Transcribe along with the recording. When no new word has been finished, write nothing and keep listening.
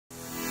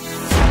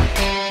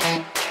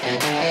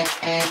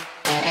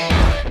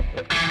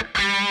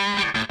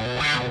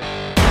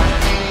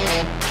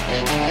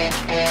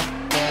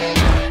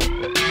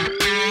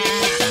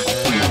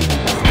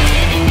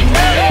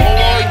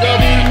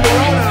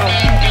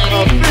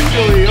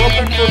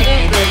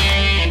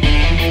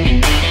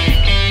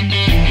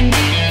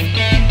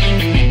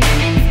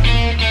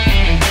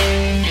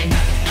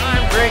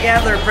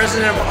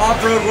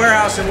Off-Road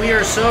Warehouse, and we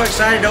are so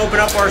excited to open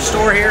up our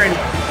store here in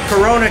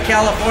Corona,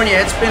 California.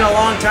 It's been a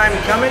long time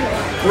coming.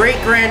 Great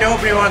grand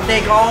opening. I want to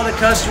thank all the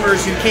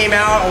customers who came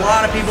out. A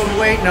lot of people have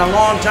been waiting a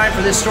long time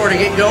for this store to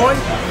get going.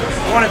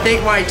 I want to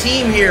thank my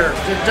team here.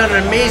 They've done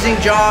an amazing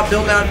job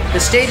building out the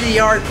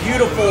state-of-the-art,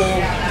 beautiful,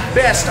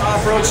 best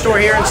off-road store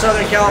here in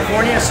Southern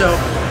California. So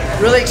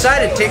really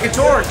excited. Take a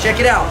tour. Check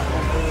it out.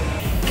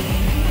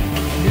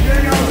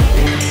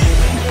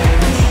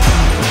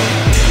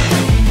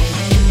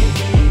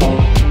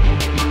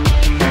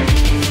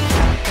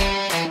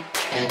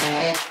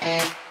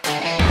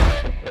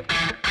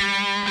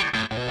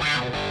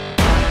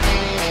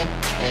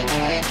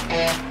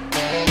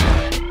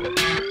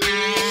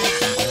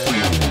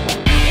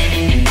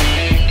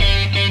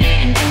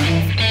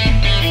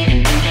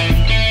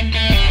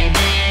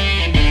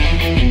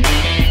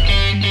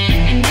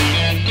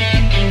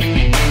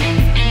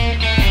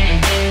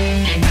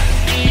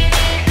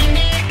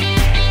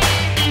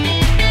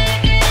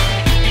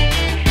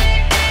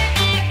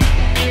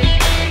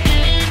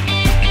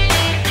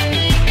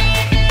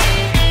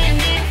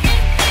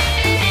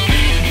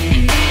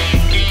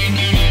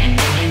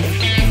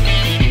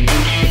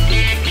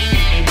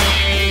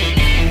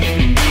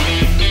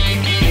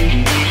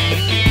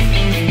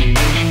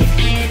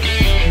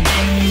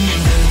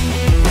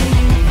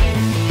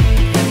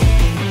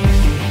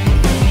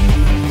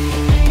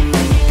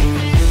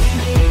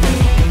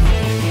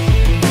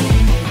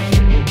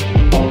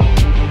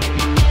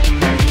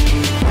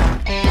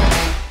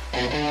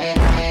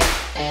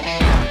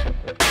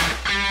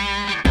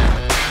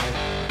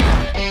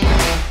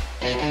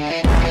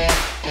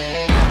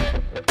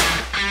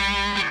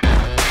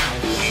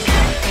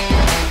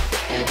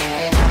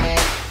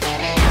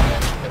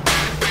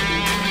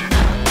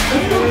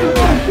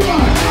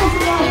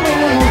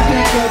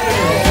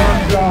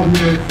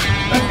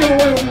 Let's give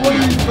away one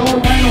of these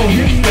gold rhino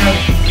hit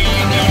steps.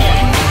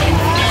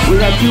 We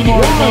got two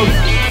more. 1,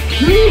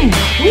 2,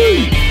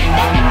 3.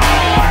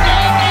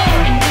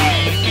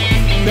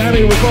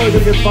 Sammy, we're probably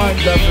going to get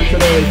fines after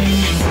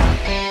today.